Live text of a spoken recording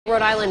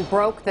Rhode Island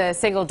broke the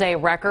single-day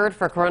record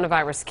for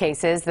coronavirus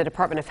cases. The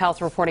Department of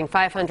Health reporting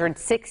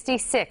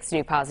 566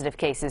 new positive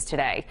cases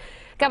today.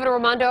 Governor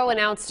Raimondo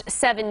announced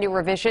 7 new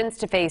revisions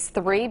to Phase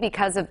 3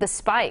 because of the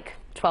spike.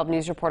 12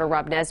 News reporter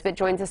Rob Nesbitt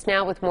joins us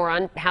now with more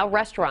on how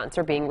restaurants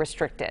are being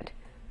restricted.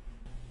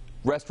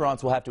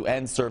 Restaurants will have to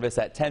end service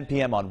at 10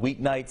 p.m. on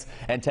weeknights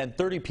and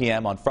 10:30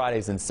 p.m. on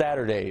Fridays and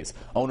Saturdays.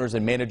 Owners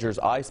and managers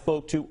I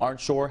spoke to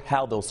aren't sure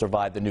how they'll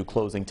survive the new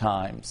closing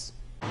times.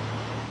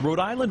 Rhode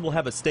Island will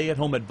have a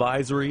stay-at-home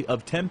advisory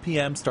of 10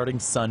 p.m. starting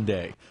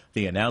Sunday.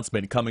 The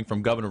announcement coming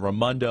from Governor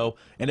Raimondo,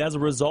 and as a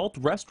result,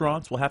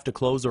 restaurants will have to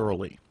close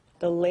early.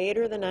 The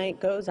later the night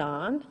goes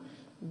on,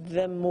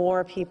 the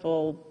more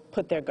people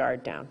put their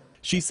guard down.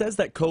 She says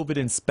that COVID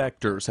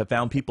inspectors have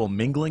found people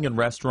mingling in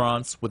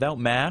restaurants without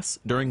masks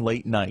during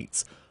late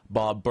nights.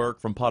 Bob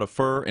Burke from Pot of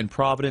Fur in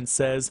Providence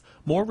says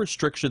more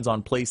restrictions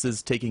on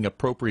places taking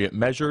appropriate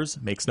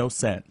measures makes no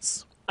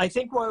sense. I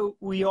think what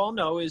we all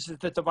know is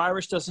that the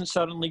virus doesn't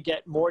suddenly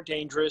get more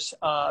dangerous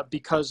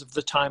because of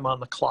the time on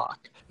the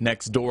clock.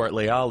 Next door at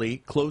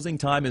Leali, closing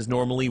time is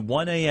normally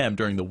 1 a.m.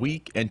 during the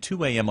week and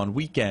 2 a.m. on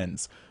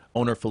weekends.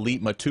 Owner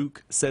Philippe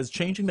Matouk says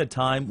changing the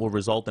time will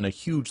result in a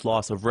huge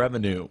loss of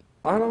revenue.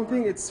 I don't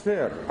think it's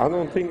fair. I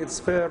don't think it's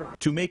fair.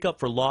 To make up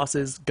for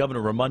losses,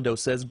 Governor Raimondo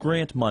says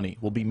grant money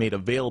will be made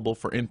available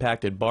for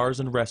impacted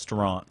bars and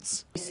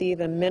restaurants. We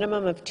receive a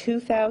minimum of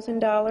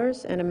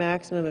 $2,000 and a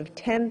maximum of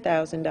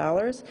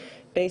 $10,000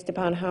 based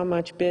upon how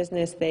much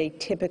business they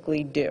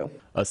typically do.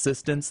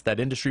 Assistance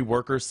that industry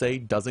workers say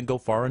doesn't go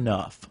far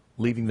enough,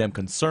 leaving them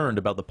concerned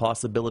about the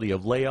possibility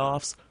of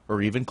layoffs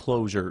or even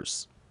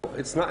closures.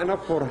 It's not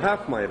enough for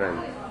half my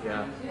rent.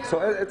 Yeah.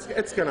 So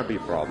it's going to be a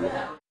problem.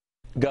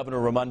 Governor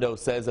Raimondo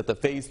says that the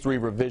Phase 3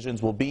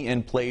 revisions will be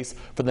in place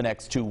for the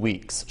next 2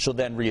 weeks. She'll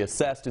then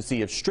reassess to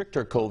see if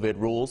stricter COVID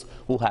rules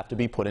will have to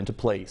be put into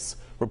place.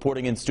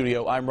 Reporting in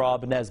studio, I'm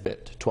Rob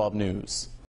Nesbitt, 12 News.